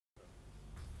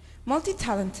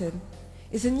Multi-Talented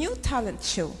is a new talent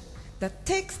show that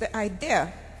takes the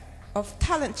idea of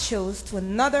talent shows to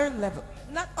another level.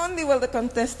 Not only will the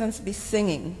contestants be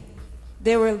singing,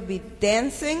 they will be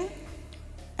dancing,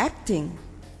 acting,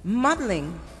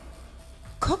 modeling,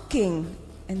 cooking,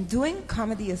 and doing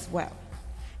comedy as well.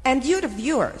 And you, the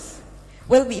viewers,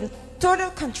 will be in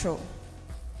total control.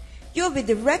 You'll be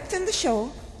directing the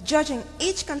show, judging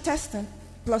each contestant,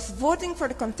 plus voting for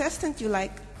the contestant you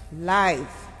like live.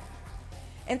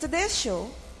 In today's show,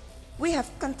 we have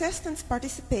contestants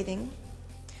participating,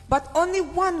 but only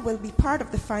one will be part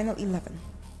of the final 11.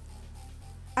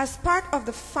 As part of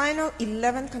the final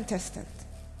 11 contestants,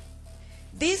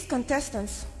 these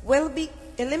contestants will be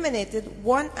eliminated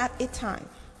one at a time.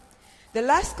 The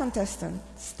last contestant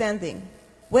standing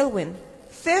will win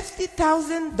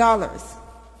 $50,000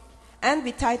 and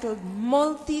be titled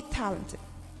Multi-Talented.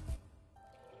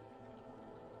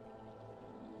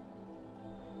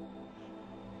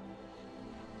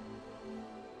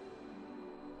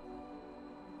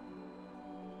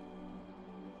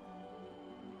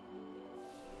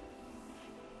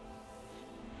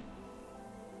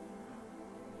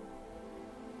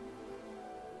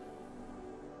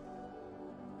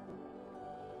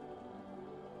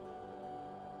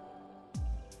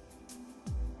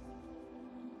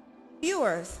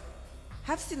 Viewers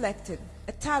have selected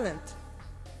a talent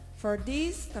for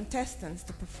these contestants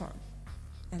to perform,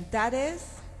 and that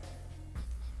is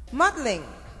modeling.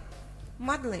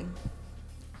 Modeling.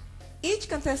 Each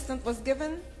contestant was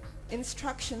given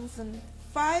instructions on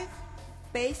 5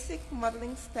 basic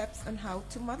modeling steps on how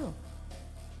to model.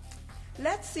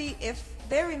 Let's see if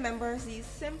they remember these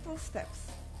simple steps.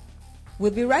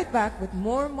 We'll be right back with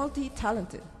more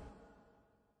Multi-Talented.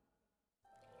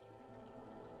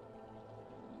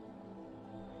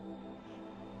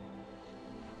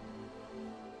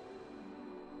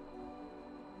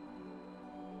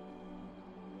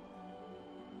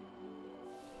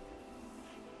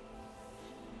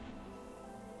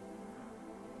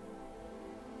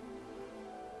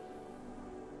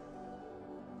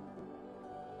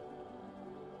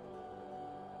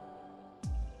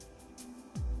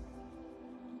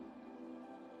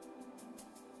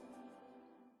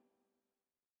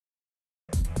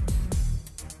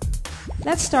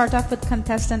 Let's start off with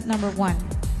contestant number 1.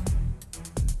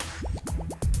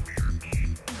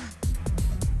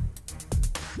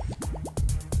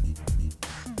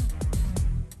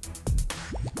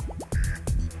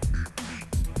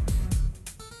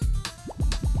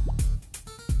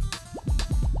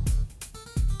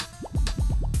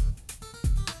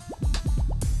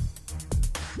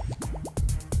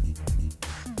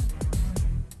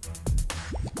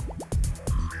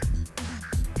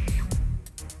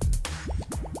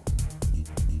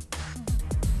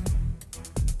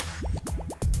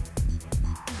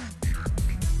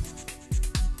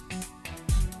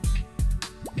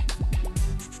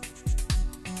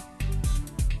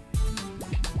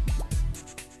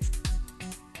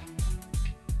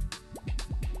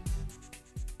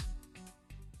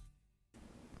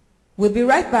 We'll be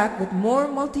right back with more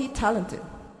Multi-Talented.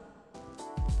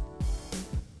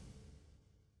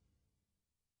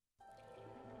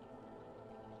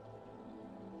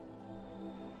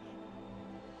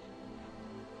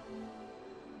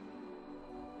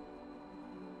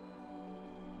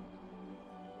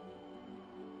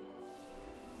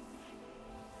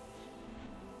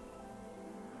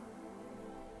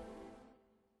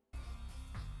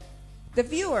 The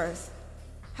viewers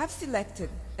have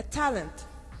selected a talent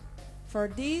for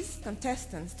these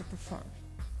contestants to perform,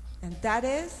 and that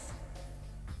is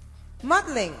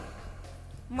modeling.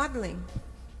 Modeling.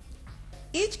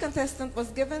 Each contestant was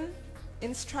given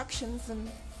instructions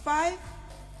on 5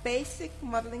 basic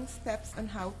modeling steps on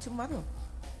how to model.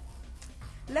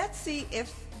 Let's see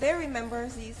if they remember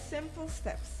these simple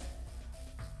steps.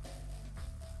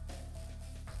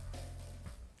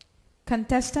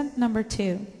 Contestant number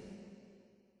 2.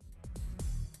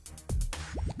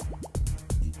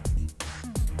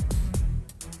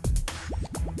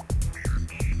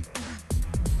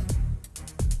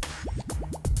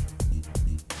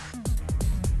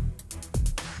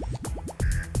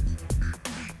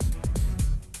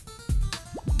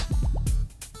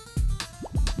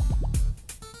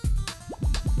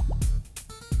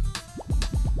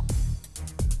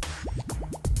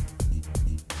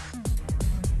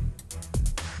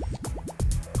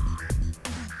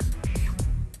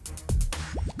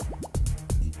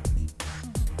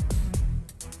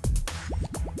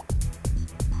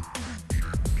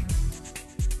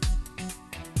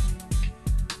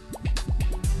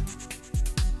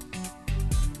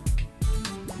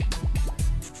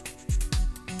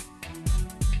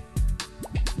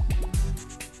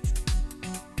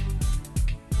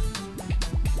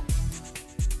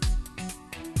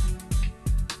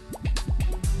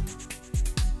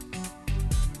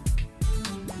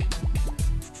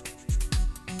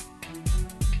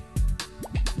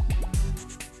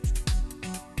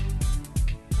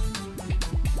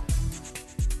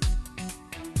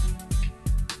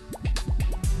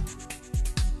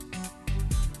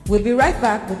 We'll be right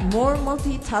back with more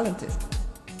multi-talented.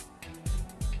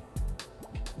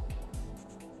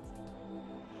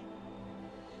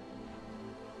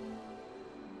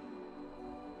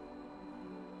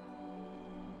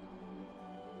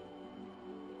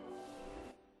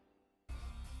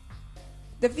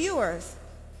 The viewers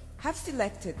have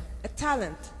selected a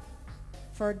talent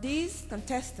for these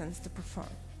contestants to perform,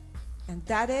 and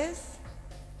that is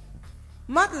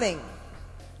modeling.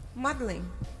 Modeling.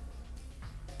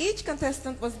 Each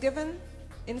contestant was given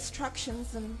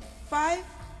instructions on 5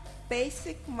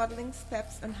 basic modeling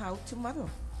steps on how to model.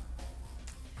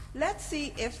 Let's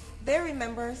see if they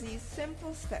remember these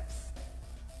simple steps.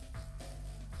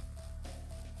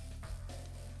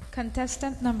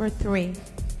 Contestant number 3.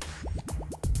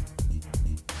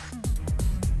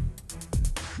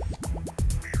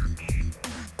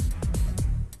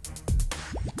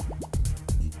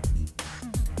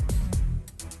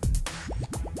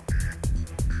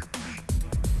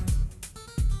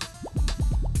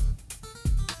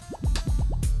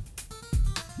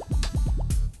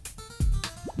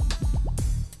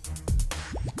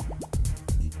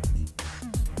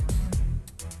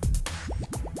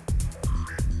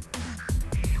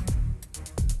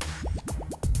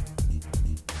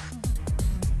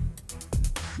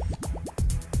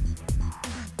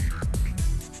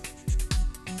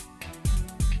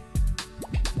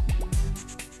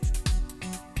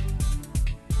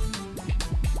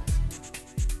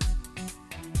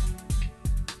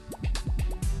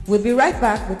 We'll be right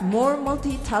back with more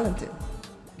multi-talented.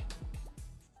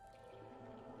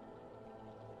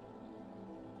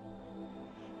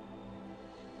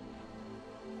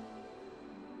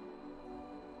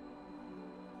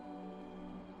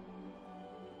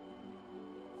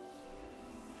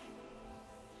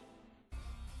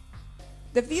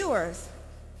 The viewers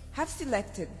have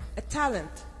selected a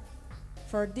talent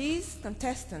for these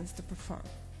contestants to perform,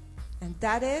 and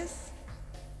that is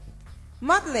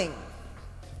modeling.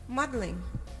 Modeling.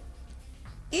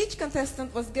 Each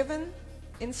contestant was given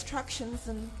instructions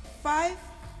on 5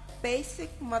 basic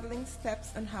modeling steps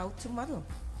on how to model.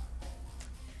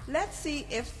 Let's see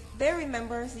if they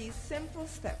remember these simple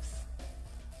steps.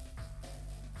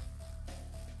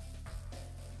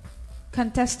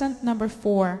 Contestant number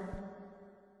 4.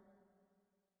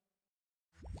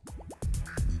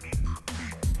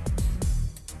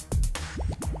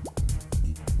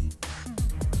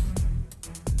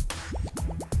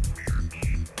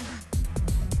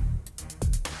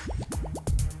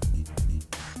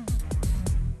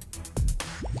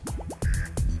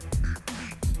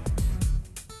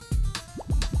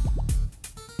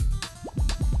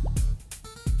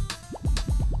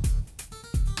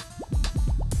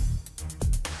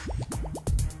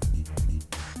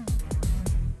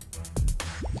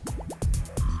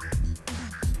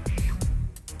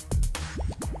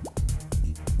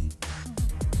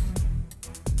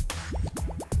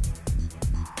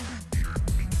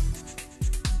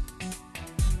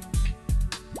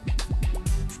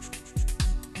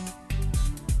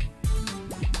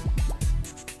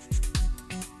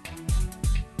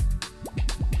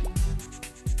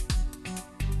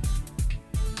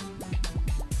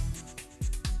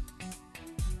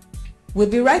 We'll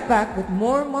be right back with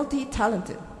more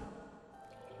multi-talented.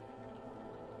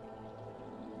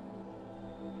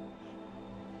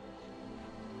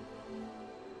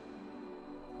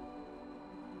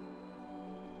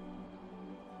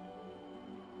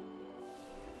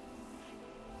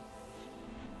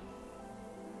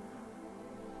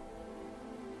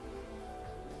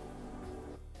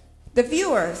 The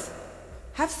viewers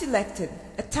have selected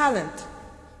a talent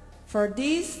for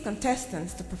these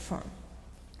contestants to perform,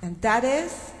 and that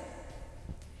is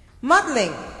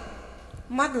modeling.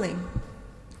 Modeling.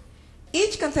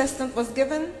 Each contestant was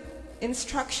given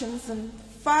instructions on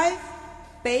 5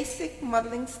 basic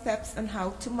modeling steps on how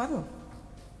to model.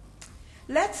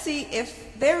 Let's see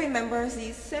if they remember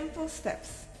these simple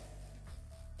steps.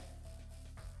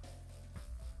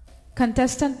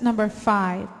 Contestant number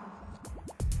 5.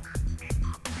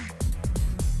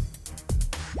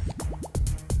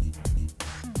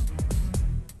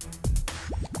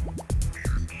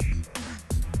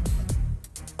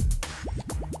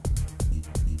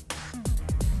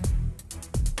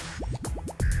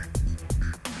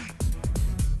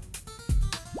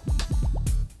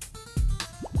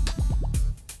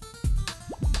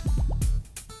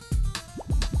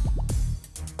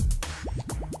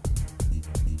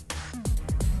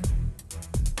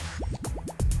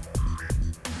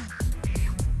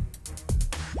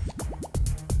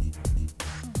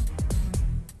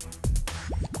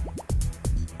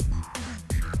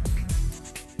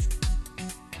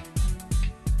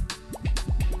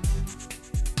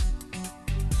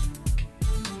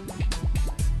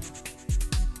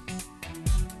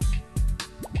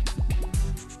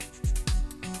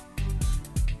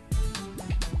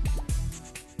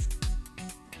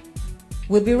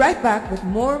 We'll be right back with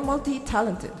more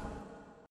multi-talented.